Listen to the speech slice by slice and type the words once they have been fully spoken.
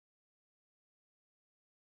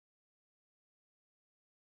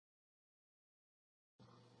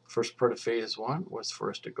First part of phase one was for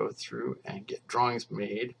us to go through and get drawings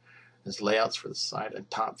made as layouts for the side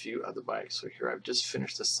and top view of the bike. So here I've just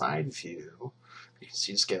finished the side view. You can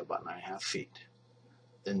see the scale about 9.5 feet.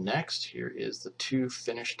 Then next, here is the two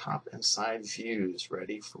finished top and side views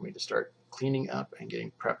ready for me to start cleaning up and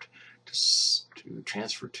getting prepped to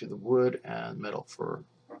transfer to the wood and metal for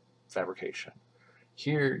fabrication.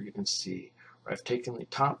 Here you can see where I've taken the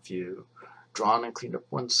top view, drawn and cleaned up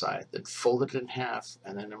one side, then folded it in half,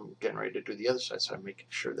 and then I'm getting ready to do the other side, so I'm making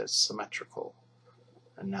sure that's symmetrical.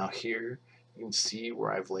 And now here you can see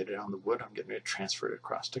where I've laid it on the wood. I'm getting ready to transfer it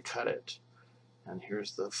across to cut it. And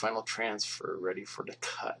here's the final transfer ready for the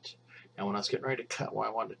cut. And when I was getting ready to cut, what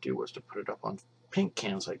I wanted to do was to put it up on paint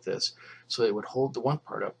cans like this, so they would hold the one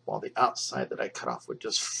part up while the outside that I cut off would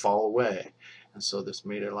just fall away. And so this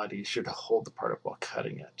made it a lot easier to hold the part up while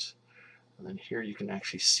cutting it. And then here you can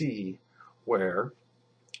actually see where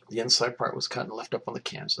the inside part was cut and left up on the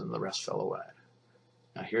cans, and the rest fell away.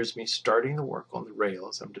 Now here's me starting the work on the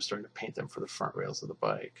rails. I'm just starting to paint them for the front rails of the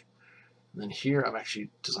bike. And then here I'm actually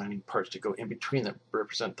designing parts to go in between that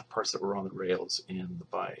represent the parts that were on the rails in the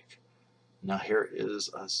bike. Now here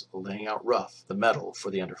is us laying out rough the metal for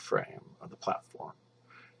the underframe of the platform.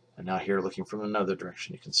 And now here, looking from another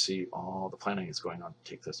direction, you can see all the planning is going on to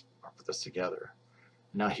take this, put this together.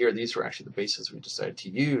 Now here, these were actually the bases we decided to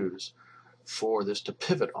use for this to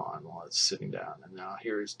pivot on while it's sitting down. And now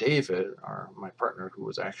here's David, my partner, who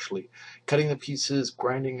was actually cutting the pieces,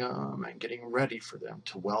 grinding them, and getting ready for them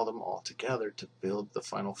to weld them all together to build the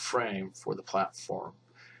final frame for the platform.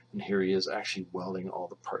 And here he is actually welding all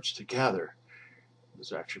the parts together.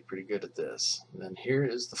 He's actually pretty good at this. And then here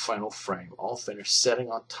is the final frame, all finished, setting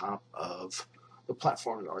on top of the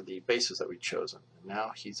platform or the bases that we've chosen. And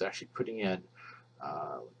now he's actually putting in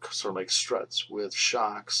sort of like struts with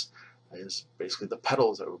shocks. Is basically the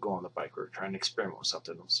pedals that would go on the bike. We're trying to experiment with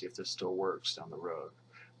something and see if this still works down the road.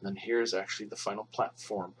 And then here's actually the final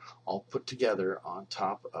platform all put together on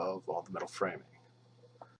top of all the metal framing.